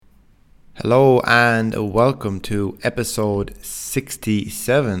Hello and welcome to episode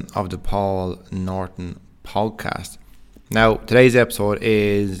 67 of the Paul Norton Podcast. Now, today's episode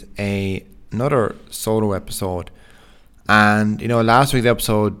is another solo episode. And, last week's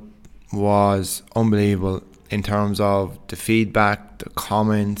episode was unbelievable in terms of the feedback, the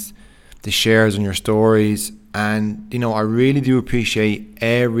comments, the shares on your stories. And, I really do appreciate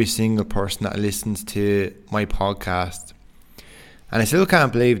every single person that listens to my podcast. And I still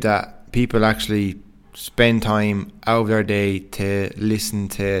can't believe that people actually spend time out of their day to listen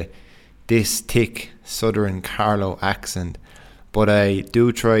to this thick Southern Carlow accent. But I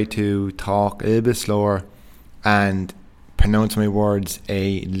do try to talk a little bit slower and pronounce my words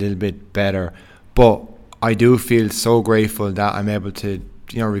a little bit better. But I do feel so grateful that I'm able to,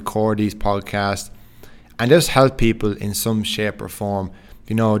 record these podcasts and just help people in some shape or form.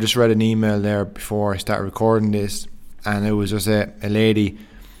 I just read an email there before I started recording this, and it was just a lady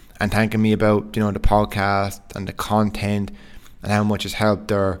and thanking me about, the podcast and the content and how much it's helped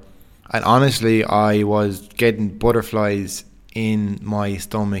her. And honestly, I was getting butterflies in my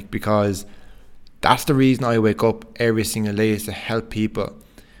stomach because that's the reason I wake up every single day, is to help people.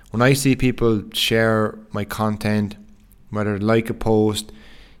 When I see people share my content, whether they like a post,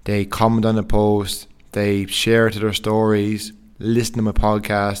 they comment on a post, they share it to their stories, listen to my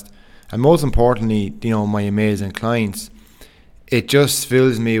podcast, and most importantly, my amazing clients, it just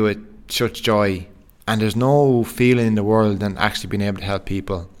fills me with such joy. And there's no feeling in the world than actually being able to help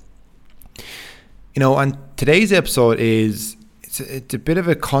people. And today's episode it's a bit of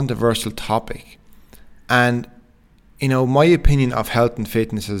a controversial topic. And, my opinion of health and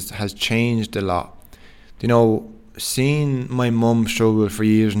fitness has changed a lot. Seeing my mum struggle for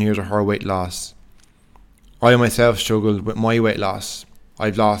years and years with her weight loss, I myself struggled with my weight loss.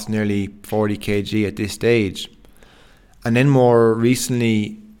 I've lost nearly 40 kg at this stage. And then more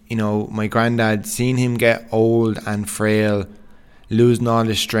recently, my granddad, seeing him get old and frail, losing all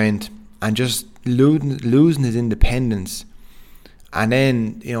his strength and just losing his independence. And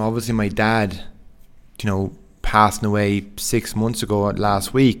then, obviously my dad, passing away 6 months ago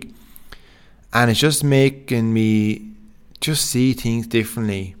last week. And it's just making me just see things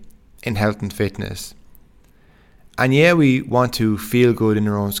differently in health and fitness. And yeah, we want to feel good in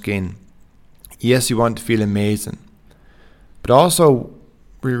our own skin. Yes, we want to feel amazing. But also,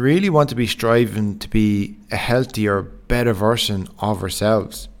 we really want to be striving to be a healthier, better version of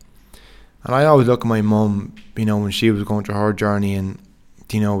ourselves. And I always look at my mum, when she was going through her journey, and,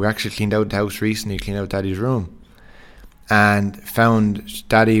 we actually cleaned out the house recently, cleaned out Daddy's room, and found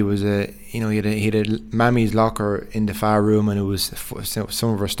Daddy was he had a Mammy's locker in the far room, and it was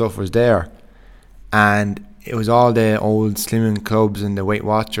some of her stuff was there. And it was all the old slimming clubs and the Weight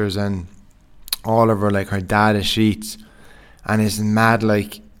Watchers and all of her data sheets. And it's mad,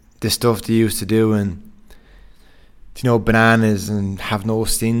 the stuff they used to do, and bananas and have no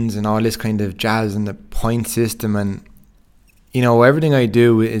sins and all this kind of jazz and the point system. And everything I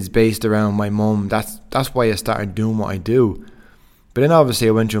do is based around my mum. That's why I started doing what I do. But then obviously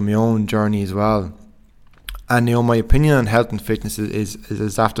I went through my own journey as well. And my opinion on health and fitness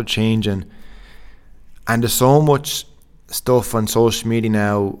is after changing. And there's so much stuff on social media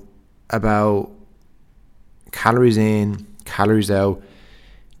now about calories in, calories out,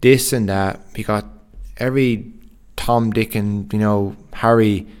 this and that. We got every Tom, Dick and,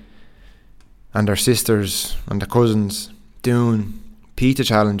 Harry and their sisters and their cousins doing pizza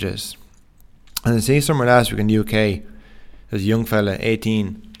challenges. And I see somewhere last week in the UK, there's a young fella,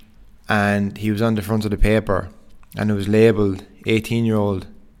 18, and he was on the front of the paper and it was labelled 18-year-old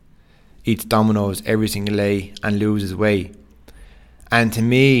eats Domino's every single day and loses weight. And to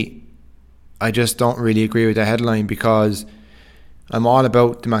me, I just don't really agree with the headline, because I'm all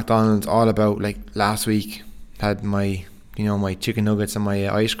about the McDonald's, all about, last week had my my chicken nuggets and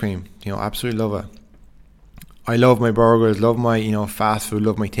my ice cream. Absolutely love it. I love my burgers, love my fast food,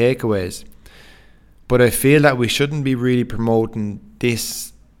 love my takeaways. But I feel that we shouldn't be really promoting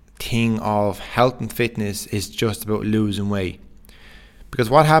this thing of health and fitness is just about losing weight. Because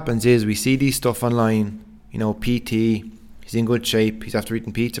what happens is we see these stuff online, PT, he's in good shape, he's after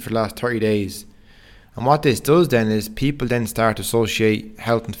eating pizza for the last 30 days. And what this does then is people then start to associate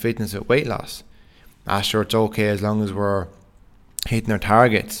health and fitness with weight loss. Sure, it's okay as long as we're hitting our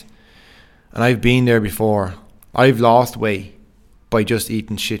targets. And I've been there before. I've lost weight by just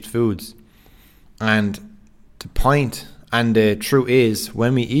eating shit foods. And the point and the truth is,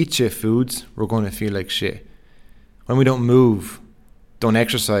 when we eat shit foods, we're going to feel like shit. When we don't move, don't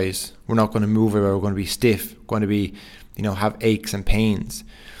exercise, we're not going to move everywhere, we're going to be stiff, going to be, have aches and pains.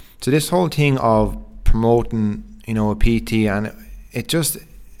 So this whole thing of promoting, a PT, and it just,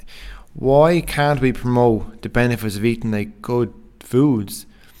 Why can't we promote the benefits of eating like good foods?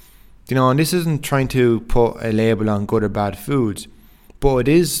 And this isn't trying to put a label on good or bad foods, but it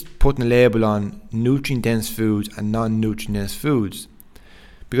is putting a label on nutrient-dense foods and non-nutrient-dense foods.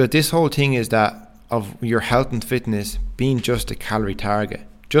 Because this whole thing is that of your health and fitness being just a calorie target,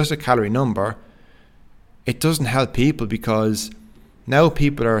 just a calorie number, it doesn't help people, because now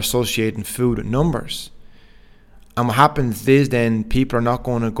people are associating food with numbers. And what happens is then people are not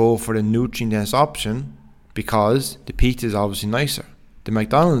going to go for the nutrient-dense option because the pizza is obviously nicer. The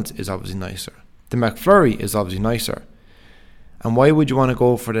McDonald's is obviously nicer. The McFlurry is obviously nicer. And why would you want to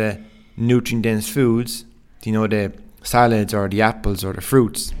go for the nutrient-dense foods, the salads or the apples or the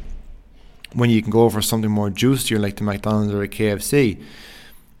fruits, when you can go for something more juicier like the McDonald's or the KFC?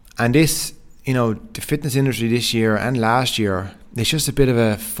 And this, the fitness industry this year and last year, it's just a bit of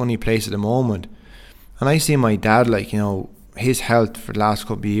a funny place at the moment. And I see my dad, his health for the last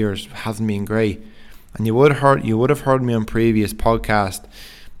couple of years hasn't been great. And you would have heard me on previous podcasts,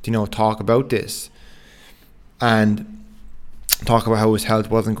 talk about this and talk about how his health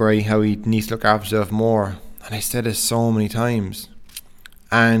wasn't great, how he needs to look after himself more. And I said this so many times.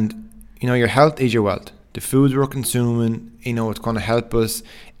 And your health is your wealth. The foods we're consuming, it's going to help us.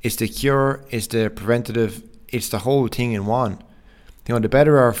 It's the cure, it's the preventative, it's the whole thing in one. The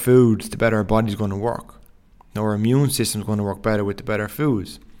better our foods, the better our body's going to work. Our immune system's going to work better with the better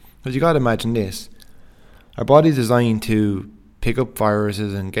foods. Because you got to imagine this. Our body's designed to pick up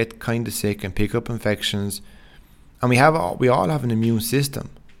viruses and get kind of sick and pick up infections. And we all have an immune system.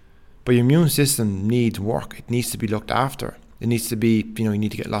 But your immune system needs work. It needs to be looked after. It needs to be, you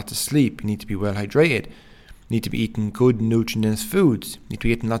need to get lots of sleep. You need to be well hydrated. You need to be eating good nutrient-dense foods. You need to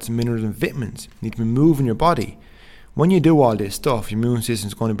be eating lots of minerals and vitamins. You need to be moving your body. When you do all this stuff, your immune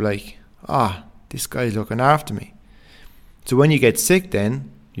system's going to be like, this guy's looking after me. So when you get sick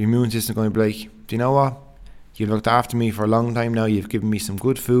then, your immune system's going to be like, do you know what? You've looked after me for a long time now. You've given me some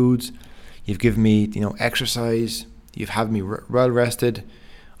good foods. You've given me, exercise. You've had me well rested.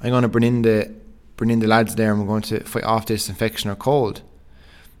 I'm going to bring in the lads there, and we're going to fight off this infection or cold.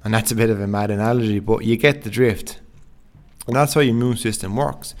 And that's a bit of a mad analogy, but you get the drift. And that's how your immune system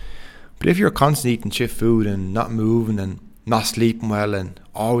works. But if you're constantly eating shit food and not moving and not sleeping well and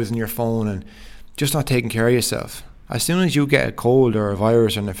always on your phone and just not taking care of yourself, as soon as you get a cold or a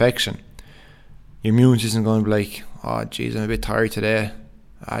virus or an infection, your immune system is going to be like, oh jeez, I'm a bit tired today.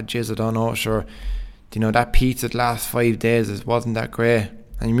 Jeez, I don't know, sure. That pizza the last 5 days, it wasn't that great.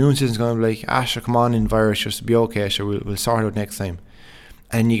 And your immune system is going to be like, sure, come on in, virus, just be okay, sure, we'll sort it out next time.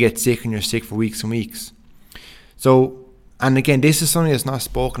 And you get sick and you're sick for weeks and weeks. So, and again, this is something that's not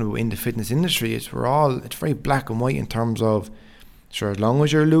spoken about in the fitness industry. It's very black and white in terms of, sure, as long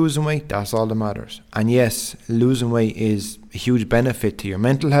as you're losing weight, that's all that matters. And yes, losing weight is a huge benefit to your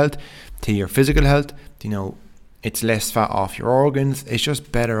mental health, to your physical health. It's less fat off your organs. It's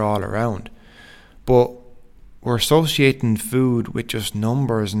just better all around. But we're associating food with just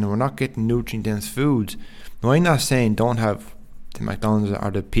numbers, and we're not getting nutrient-dense foods. Now, I'm not saying don't have the McDonald's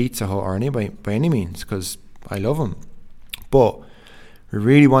or the Pizza Hut or anybody by any means, because I love them. But we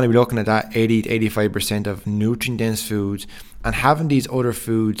really want to be looking at that 80 to 85% of nutrient-dense foods and having these other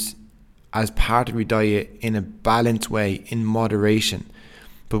foods as part of your diet in a balanced way, in moderation.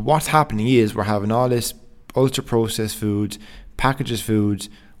 But what's happening is we're having all this ultra-processed foods, packaged foods.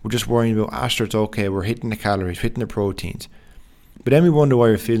 We're just worrying about, sure, it's okay, we're hitting the calories, hitting the proteins. But then we wonder why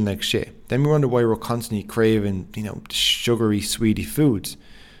we're feeling like shit. Then we wonder why we're constantly craving, sugary, sweety foods.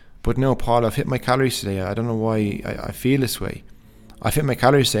 But no, Paul, I've hit my calories today. I don't know why I feel this way. I've hit my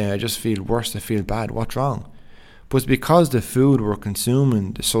calories today. I just feel worse. I feel bad. What's wrong? But it's because the food we're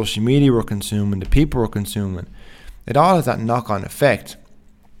consuming, the social media we're consuming, the people we're consuming, it all has that knock-on effect.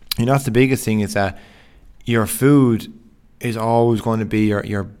 That's the biggest thing, is that your food is always going to be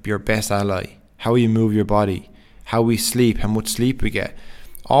your best ally. How you move your body, how we sleep, how much sleep we get.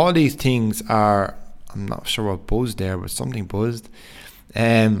 All these things are, I'm not sure what buzzed there, but something buzzed.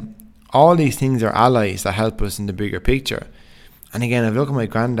 All these things are allies that help us in the bigger picture. And again, I've looked at my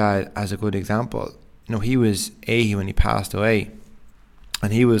granddad as a good example. He was 80 when he passed away,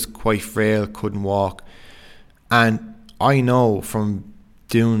 and he was quite frail, couldn't walk. And I know from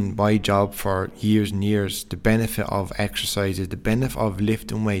doing my job for years and years, the benefit of exercises, the benefit of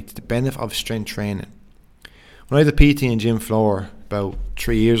lifting weights, the benefit of strength training. When I had a PT and gym floor about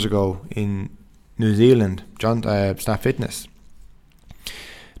 3 years ago in New Zealand, Snap Fitness,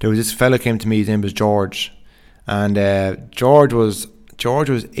 there was this fella came to me. His name was George, and George was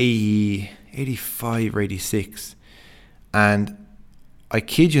 85 or 86, and I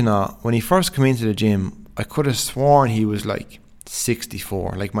kid you not, when he first came into the gym, I could have sworn he was like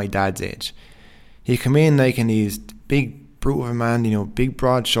 64, like my dad's age. He come in like in these big brute of a man, big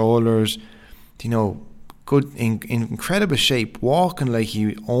broad shoulders, good, in incredible shape, walking like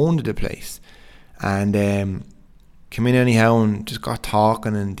he owned the place. And came in anyhow and just got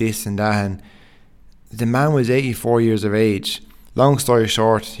talking and this and that. And the man was 84 years of age. Long story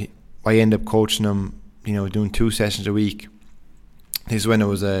short, I ended up coaching him, doing 2 sessions a week. This is when I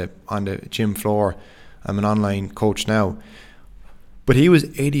was on the gym floor. I'm an online coach now. But he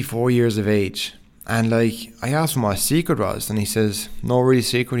was 84 years of age. And I asked him what his secret was. And he says, no really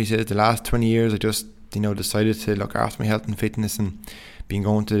secret. He says, the last 20 years I just, decided to look after my health and fitness and been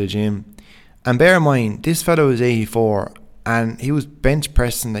going to the gym. And bear in mind, this fellow was 84 and he was bench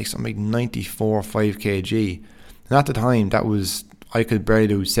pressing something like 94, 5 kg. And at the time, I could barely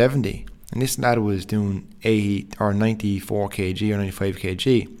do 70. And this lad was doing 80 or 94 kg or 95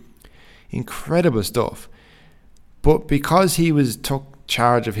 kg. Incredible stuff. But because he took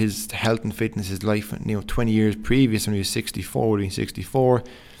charge of his health and fitness, his life, 20 years previous when he was 64,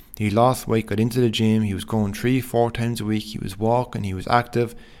 he lost weight, got into the gym, he was going 3-4 times a week, he was walking, he was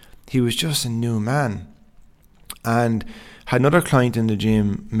active, he was just a new man. And had another client in the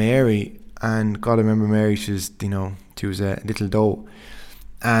gym, Mary, and God, I remember Mary, she was a little doe.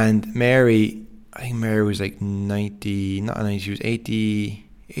 And Mary, I think Mary was like 90, not 90, she was 80,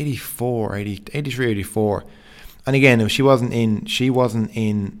 84, 80, 83, 84. And again, she wasn't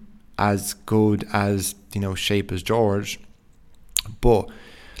in as good as, shape as George, but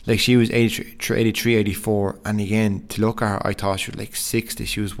she was 83, 84, and again, to look at her, I thought she was like 60.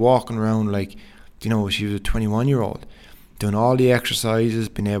 She was walking around like, she was a 21-year-old, doing all the exercises,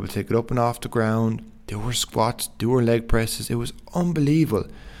 being able to get up and off the ground, do her squats, do her leg presses. It was unbelievable.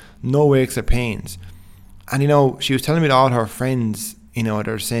 No aches or pains. And, she was telling me that all her friends, that are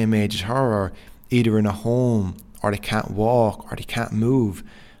the same age as her are either in a home or they can't walk or they can't move.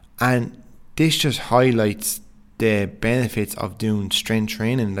 And this just highlights the benefits of doing strength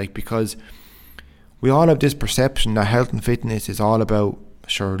training, because we all have this perception that health and fitness is all about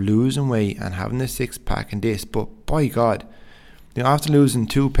losing weight and having a six-pack and this, but by God, after losing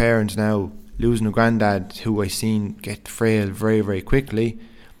 2 parents now, losing a granddad who I seen get frail very, very quickly,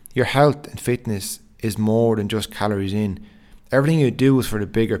 your health and fitness is more than just calories in. Everything you do is for the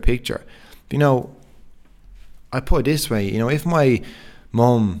bigger picture. I put it this way, if my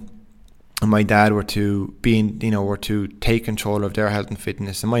mum and my dad were to take control of their health and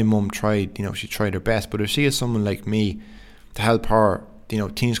fitness, and my mum tried, she tried her best, but if she has someone like me to help her,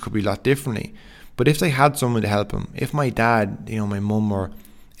 things could be a lot differently. But if they had someone to help them, if my dad, my mum were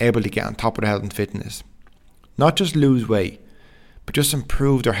able to get on top of their health and fitness, not just lose weight, but just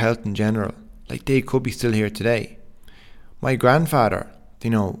improve their health in general, they could be still here today. My grandfather,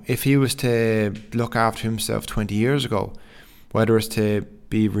 if he was to look after himself 20 years ago, whether it's to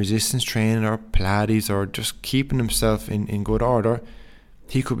be resistance training or Pilates or just keeping himself in good order,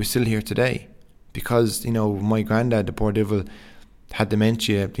 he could be still here today. Because, my granddad, the poor devil, had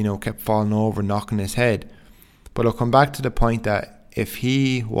dementia, kept falling over, knocking his head. But I'll come back to the point that if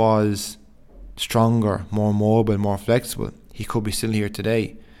he was stronger, more mobile, more flexible, he could be still here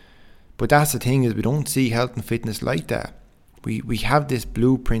today. But that's the thing, is we don't see health and fitness like that. We have this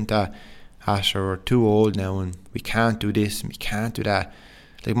blueprint that, we're too old now and we can't do this and we can't do that.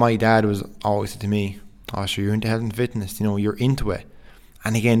 My dad was always said to me, you're into health and fitness, you're into it.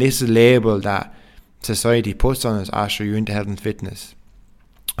 And again, this is a label that society puts on us, you're into health and fitness.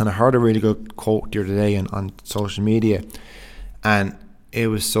 And I heard a really good quote the other day on social media, and it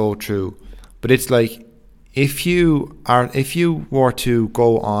was so true. But it's if you were to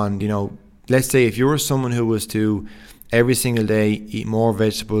go on, let's say if you were someone who was to every single day eat more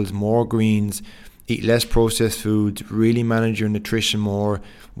vegetables, more greens, eat less processed foods, really manage your nutrition more.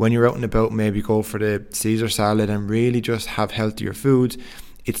 When you're out and about, maybe go for the Caesar salad and really just have healthier foods.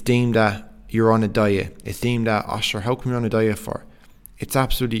 It's deemed that you're on a diet. It's deemed that, how come you're on a diet for? It's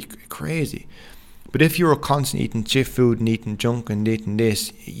absolutely crazy. But if you were constantly eating chip food and eating junk and eating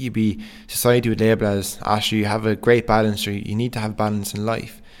this, society would label as, you have a great balance, or you need to have balance in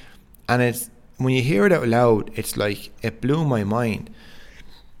life. And when you hear it out loud, it's it blew my mind.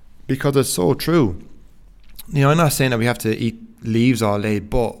 Because it's so true. I'm not saying that we have to eat leaves all day,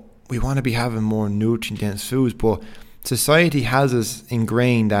 but we want to be having more nutrient-dense foods. But society has us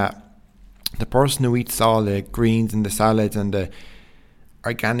ingrained that the person who eats all the greens and the salads and the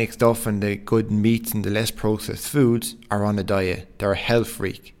organic stuff and the good meats and the less processed foods are on a diet. They're a health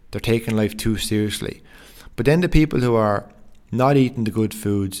freak. They're taking life too seriously. But then the people who are not eating the good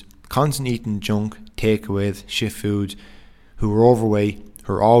foods, constantly eating junk, takeaways, shit foods, who are overweight,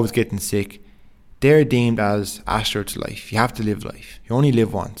 who are always getting sick, they're deemed as asteroids to life. You have to live life. You only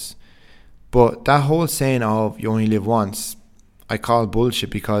live once. But that whole saying of you only live once, I call bullshit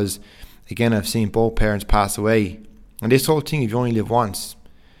because, again, I've seen both parents pass away. And this whole thing, if you only live once,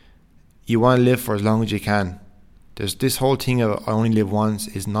 you want to live for as long as you can. There's this whole thing of I only live once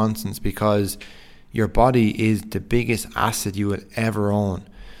is nonsense, because your body is the biggest asset you will ever own.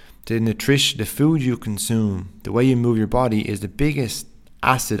 The nutrition, the food you consume, the way you move your body is the biggest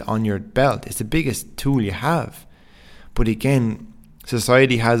asset on your belt. It's the biggest tool you have. But again,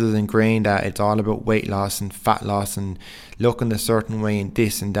 society has us ingrained that it's all about weight loss and fat loss and looking a certain way and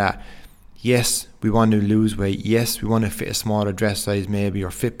this and that. Yes, we want to lose weight. Yes, we want to fit a smaller dress size maybe,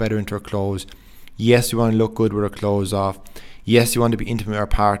 or fit better into our clothes. Yes, we want to look good with our clothes off. Yes, you want to be intimate with our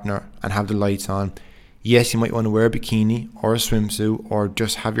partner and have the lights on. Yes, you might want to wear a bikini or a swimsuit or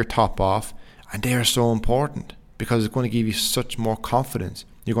just have your top off. And they are so important because it's going to give you such more confidence.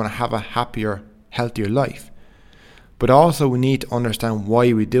 You're going to have a happier, healthier life. But also we need to understand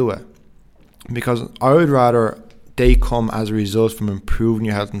why we do it. Because I would rather they come as a result from improving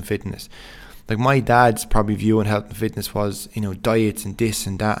your health and fitness. Like my dad's probably view on health and fitness was, diets and this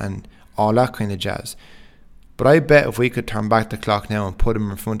and that and all that kind of jazz. But I bet if we could turn back the clock now and put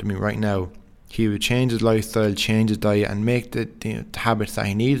him in front of me right now, he would change his lifestyle, change his diet, and make the habits that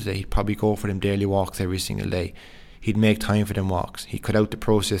he needed. He'd probably go for them daily walks every single day. He'd make time for them walks. He'd cut out the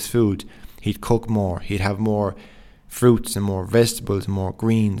processed food. He'd cook more. He'd have more fruits and more vegetables and more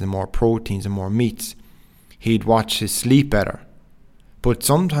greens and more proteins and more meats. He'd watch his sleep better. But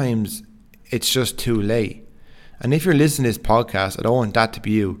sometimes it's just too late. And if you're listening to this podcast, I don't want that to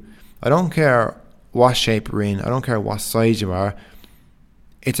be you. I don't care what shape you're in. I don't care what size you are.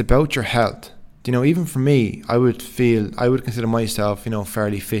 It's about your health. Even for me, I would consider myself,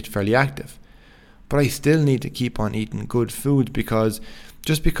 fairly fit, fairly active. But I still need to keep on eating good food, because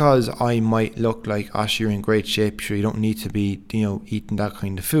just because I might look like, you're in great shape, sure, you don't need to be, eating that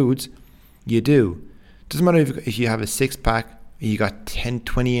kind of foods. You do. Doesn't matter if you have a six-pack, you got 10,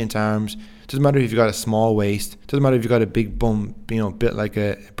 20-inch arms. Doesn't matter if you got a small waist. Doesn't matter if you got a big bum, built like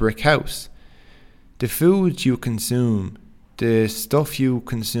a brick house. The foods you consume, the stuff you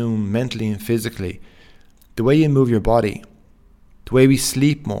consume mentally and physically, the way you move your body, the way we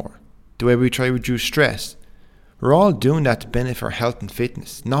sleep more, the way we try to reduce stress, we're all doing that to benefit our health and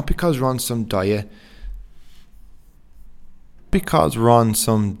fitness. Not because we're on some diet,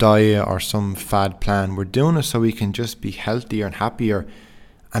 or some fad plan. We're doing it so we can just be healthier and happier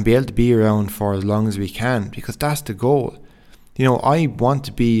and be able to be around for as long as we can, because that's the goal. I want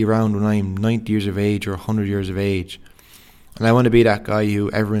to be around when I'm 90 years of age or 100 years of age. And I want to be that guy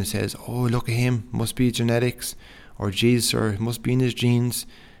who everyone says, oh, look at him, must be genetics, or Jesus, or it must be in his genes.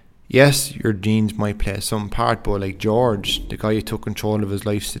 Yes, your genes might play some part, but like George, the guy who took control of his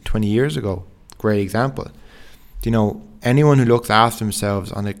life 20 years ago, great example. Anyone who looks after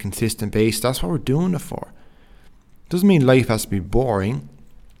themselves on a consistent basis, that's what we're doing it for. Doesn't mean life has to be boring,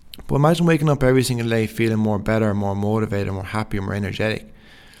 but imagine waking up every single day feeling more better, more motivated, more happy, more energetic.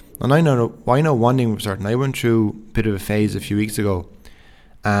 And I know one thing for certain. I went through a bit of a phase a few weeks ago,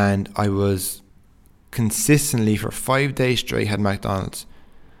 and I was consistently for 5 days straight had McDonald's,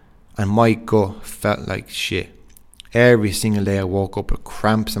 and my gut felt like shit. Every single day I woke up with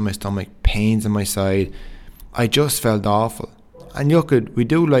cramps in my stomach, pains in my side. I just felt awful. And we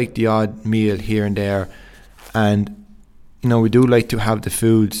do like the odd meal here and there, and we do like to have the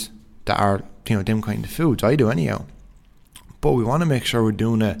foods that are them kind of foods. I do anyhow. But we want to make sure we're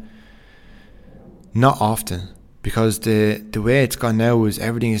doing it not often, because the way it's gone now is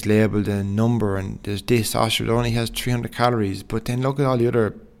everything is labelled a number, and there's this it only has 300 calories, but then look at all the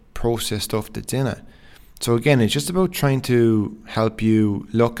other processed stuff that's in it. So again, it's just about trying to help you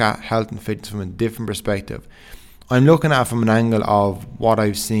look at health and fitness from a different perspective. I'm looking at it from an angle of what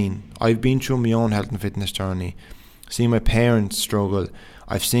I've seen. I've been through my own health and fitness journey, seen my parents struggle.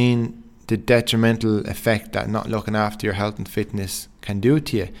 I've seen the detrimental effect that not looking after your health and fitness can do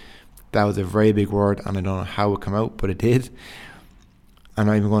to you. That was a very big word, and I don't know how it came out, but it did. I'm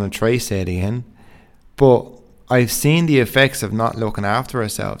not even going to try say it again. But I've seen the effects of not looking after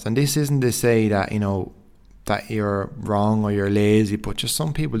ourselves. And this isn't to say that, that you're wrong or you're lazy, but just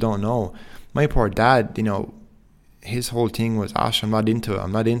some people don't know. My poor dad, his whole thing was, I'm not into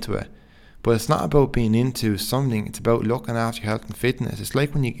it. But it's not about being into something, it's about looking after your health and fitness. It's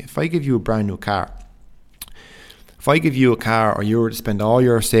like if I give you a brand new car. If I give you a car, or you were to spend all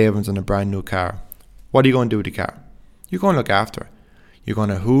your savings on a brand new car, what are you going to do with the car? You're going to look after it. You're going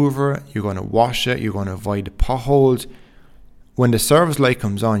to hoover it, you're going to wash it, you're going to avoid the potholes. When the service light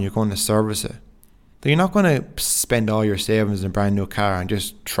comes on, you're going to service it. But you're not going to spend all your savings in a brand new car and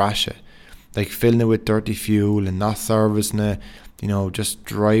just trash it. like filling it with dirty fuel and not servicing it, just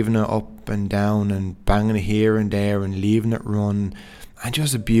driving it up and down and banging it here and there and leaving it run and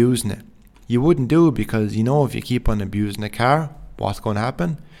just abusing it. You wouldn't do it because if you keep on abusing the car, what's going to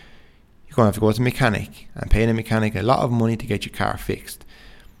happen? You're going to have to go to a mechanic and pay the mechanic a lot of money to get your car fixed.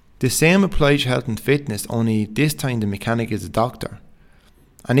 The same applies to health and fitness, only this time the mechanic is a doctor.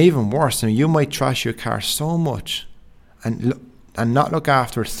 And even worse, you might trash your car so much and not look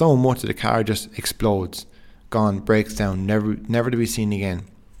after it so much that the car just explodes, gone, breaks down, never to be seen again.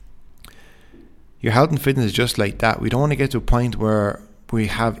 Your health and fitness is just like that. We don't want to get to a point where we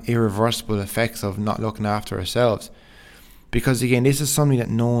have irreversible effects of not looking after ourselves. Because again, this is something that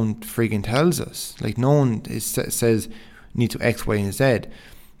no one friggin' tells us. Like no one says need to X, Y, and Z.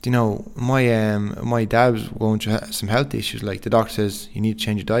 My dad was going through some health issues. Like the doctor says, you need to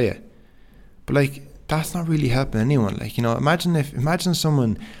change your diet. But like that's not really helping anyone. Like imagine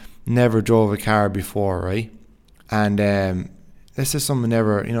someone never drove a car before, right? And let's say someone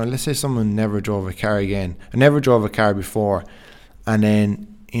never drove a car again, or never drove a car before, and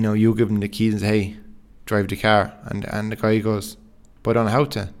then you give them the keys and say, hey, drive the car, and the guy goes, but I don't know how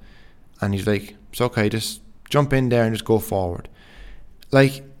to, and he's like, it's okay, just jump in there and just go forward.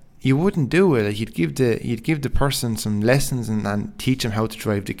 Like you wouldn't do it. Like you'd give the person some lessons and teach them how to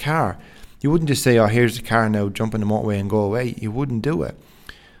drive the car. You wouldn't just say, oh, here's the car now, jump in the motorway and go away. You wouldn't do it.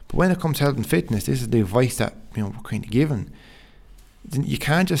 But when it comes to health and fitness, this is the advice that we're kind of given. You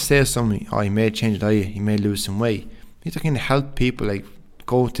can't just say to somebody, oh, you may change your diet, you may lose some weight. You have to kind of help people, like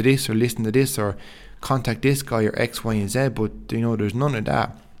go to this or listen to this or contact this guy or X, Y, and Z. But there's none of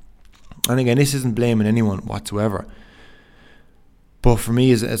that. And again, this isn't blaming anyone whatsoever. But for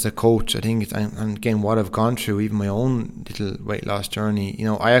me as a coach, I think and again, what I've gone through, even my own little weight loss journey,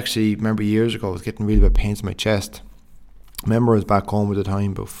 I actually remember years ago I was getting really bad pains in my chest. I remember I was back home at the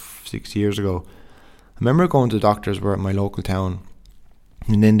time, about 6 years ago. I remember going to the doctors were at my local town,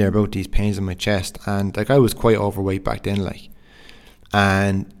 and then they're about these pains in my chest, and like I was quite overweight back then, like,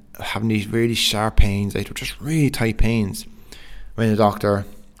 and having these really sharp pains, like, they were just really tight pains. Went to the doctor,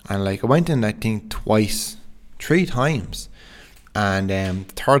 and like I went in, I think 3 times. And the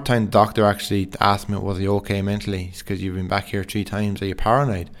third time the doctor actually asked me, was I okay mentally? It's because you've been back here 3 times, are you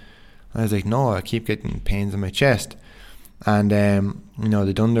paranoid? And I was like, no, I keep getting pains in my chest. And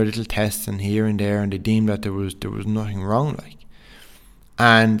they done their little tests and here and there, and they deemed that there was nothing wrong, like.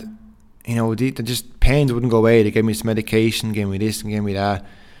 And the just pains wouldn't go away. They gave me some medication, gave me this and gave me that.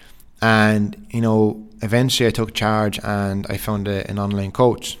 And eventually I took charge and I found an online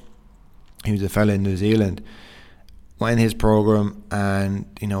coach. He was a fella in New Zealand. Went in his program, and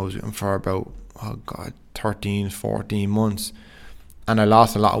was with him for about 13, 14 months, and I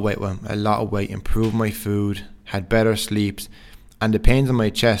lost a lot of weight with him, improved my food, had better sleeps, and the pains in my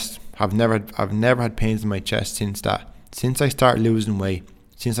chest, I've never had pains in my chest since I started losing weight,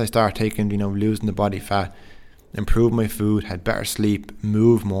 since I started taking losing the body fat, improved my food, had better sleep,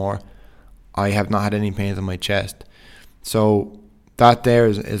 moved more. I have not had any pains in my chest. So that there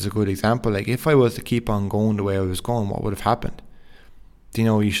is a good example. Like if I was to keep on going the way I was going, what would have happened?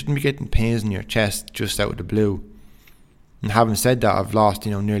 You shouldn't be getting pains in your chest just out of the blue. And having said that, I've lost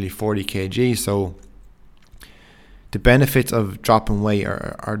nearly 40 kg. So the benefits of dropping weight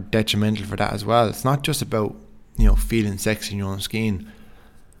are detrimental for that as well. It's not just about feeling sexy in your own skin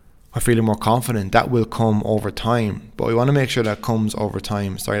or feeling more confident. That will come over time, but we want to make sure that comes over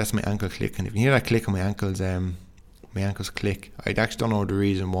time. Sorry, that's my ankle clicking. If you hear that click on my ankles, click. I actually don't know the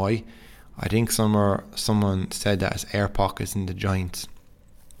reason why. I think someone said that it's air pockets in the joints.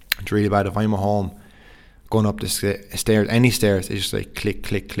 It's really bad. If I'm at home going up the stairs, any stairs, it's just like click,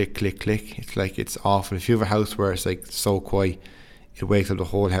 click, click, click, click. It's like, it's awful. If you have a house where it's like so quiet, it wakes up the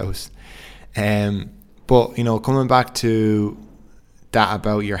whole house. But coming back to that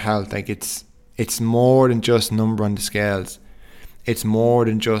about your health, like it's more than just number on the scales. It's more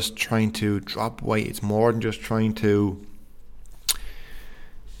than just trying to drop weight. It's more than just trying to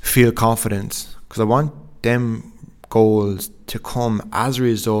feel confidence. Because I want them goals to come as a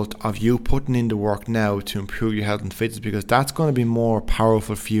result of you putting in the work now to improve your health and fitness, because that's going to be more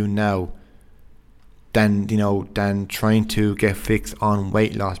powerful for you now than trying to get fixed on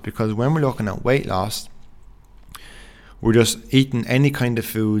weight loss. Because when we're looking at weight loss, we're just eating any kind of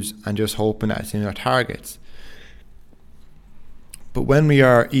foods and just hoping that it's in our targets. But when we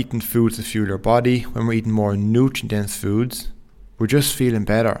are eating foods to fuel our body, when we're eating more nutrient-dense foods, we're just feeling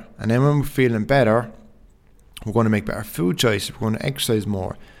better. And then when we're feeling better, we're going to make better food choices. We're going to exercise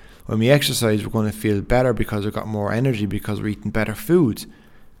more. When we exercise, we're going to feel better because we've got more energy because we're eating better foods.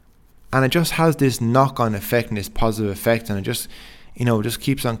 And it just has this knock-on effect and this positive effect. And just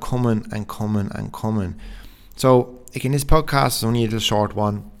keeps on coming and coming and coming. So again, this podcast is only a little short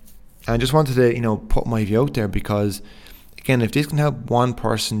one. And I just wanted to, put my view out there because, again, if this can help one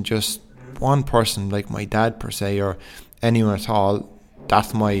person, just one person, like my dad per se, or anyone at all,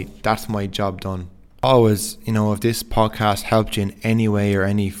 that's my job done. Always, if this podcast helped you in any way or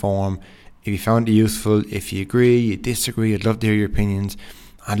any form, if you found it useful, if you agree, you disagree, I'd love to hear your opinions.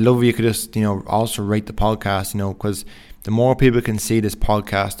 I'd love if you could just, also rate the podcast, because the more people can see this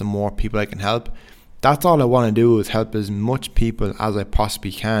podcast, the more people I can help. That's all I want to do, is help as much people as I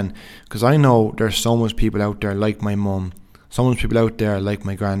possibly can, because I know there's so much people out there like my mum, so much people out there like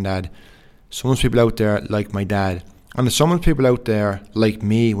my granddad, so much people out there like my dad, and there's so much people out there like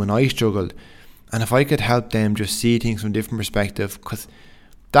me when I struggled. And if I could help them just see things from a different perspective, because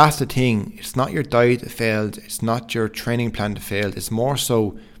that's the thing, it's not your diet that failed, it's not your training plan that failed, it's more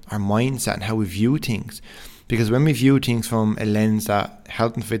so our mindset and how we view things. Because when we view things from a lens that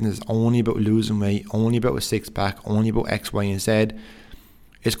health and fitness is only about losing weight, only about a six-pack, only about X, Y, and Z,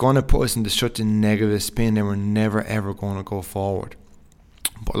 it's going to put us into such a negative spin and we're never ever going to go forward.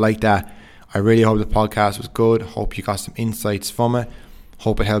 But like that, I really hope the podcast was good. Hope you got some insights from it.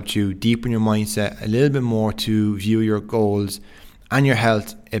 Hope it helped you deepen your mindset a little bit more to view your goals and your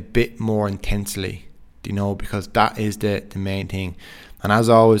health a bit more intensely, because that is the main thing. And as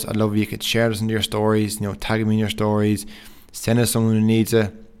always, I'd love if you could share this into your stories, tag me in your stories, send us someone who needs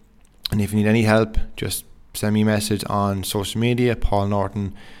it. And if you need any help, just send me a message on social media, Paul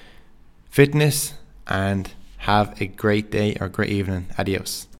Norton Fitness, and have a great day or great evening.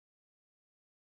 Adios.